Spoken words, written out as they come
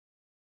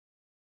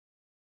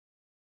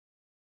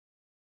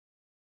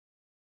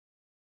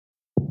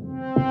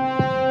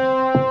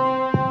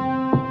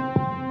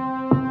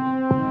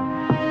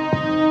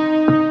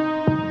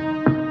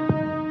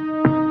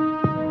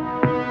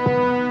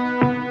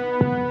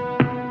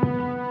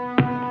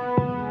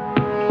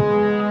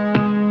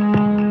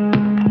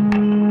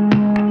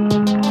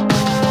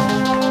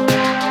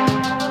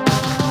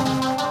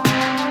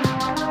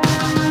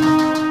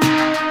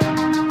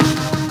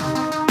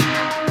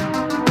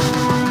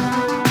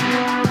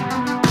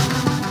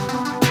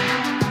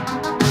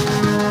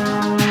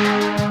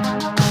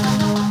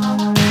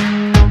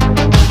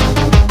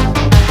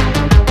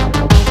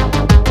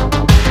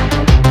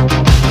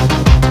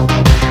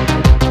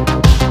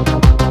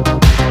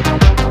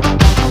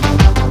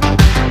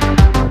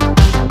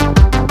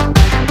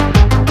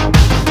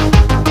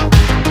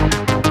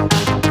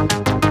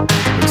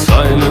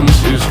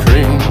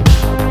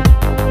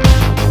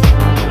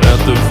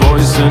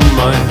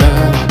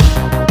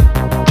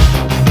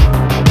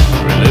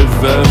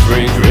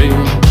every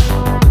dream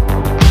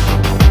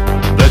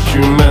that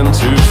you meant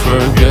to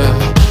forget.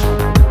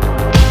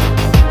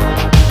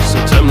 So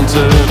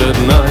tempted at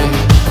night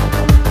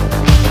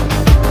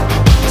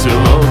to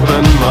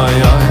open my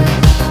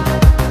eyes.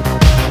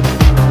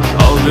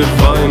 How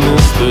divine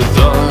is the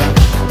dark,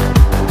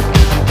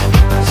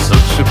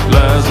 such a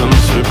pleasant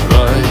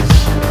surprise.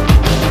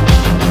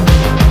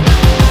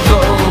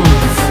 Don't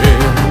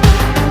fear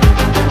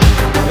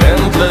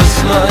endless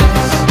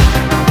nights,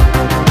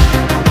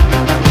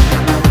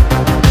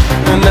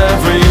 and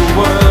every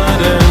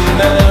word and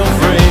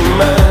every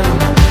man,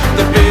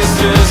 the beast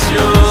is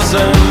yours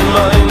and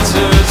mine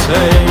to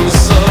tame.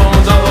 So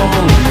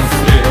don't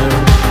fear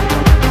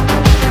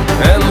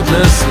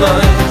endless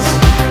nights,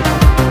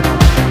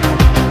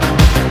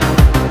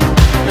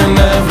 and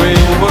every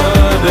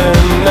word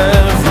and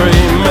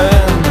every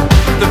man,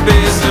 the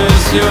beast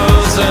is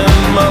yours and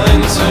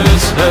mine to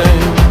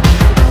tame.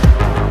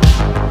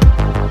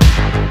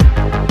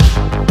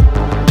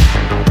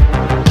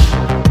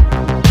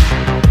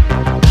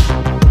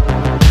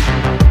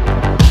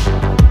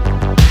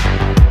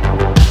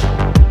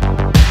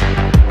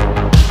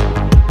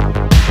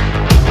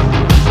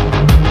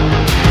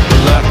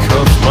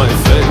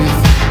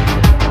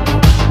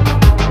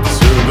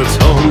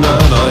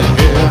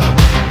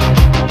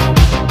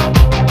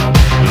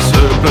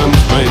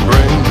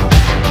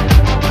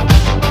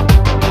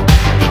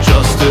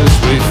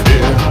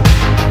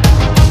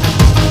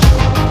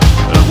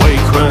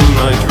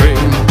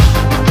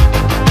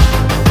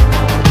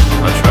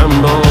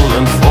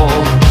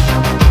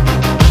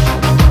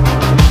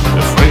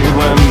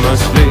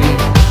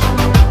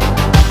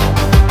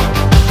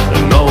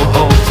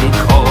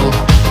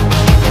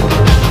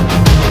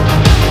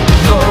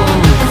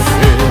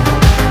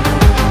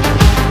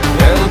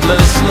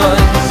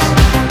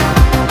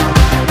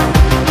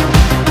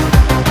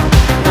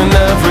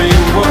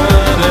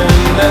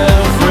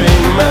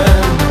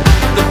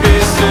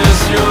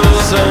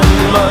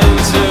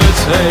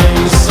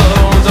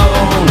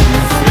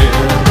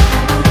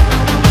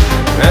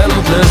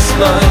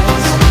 Night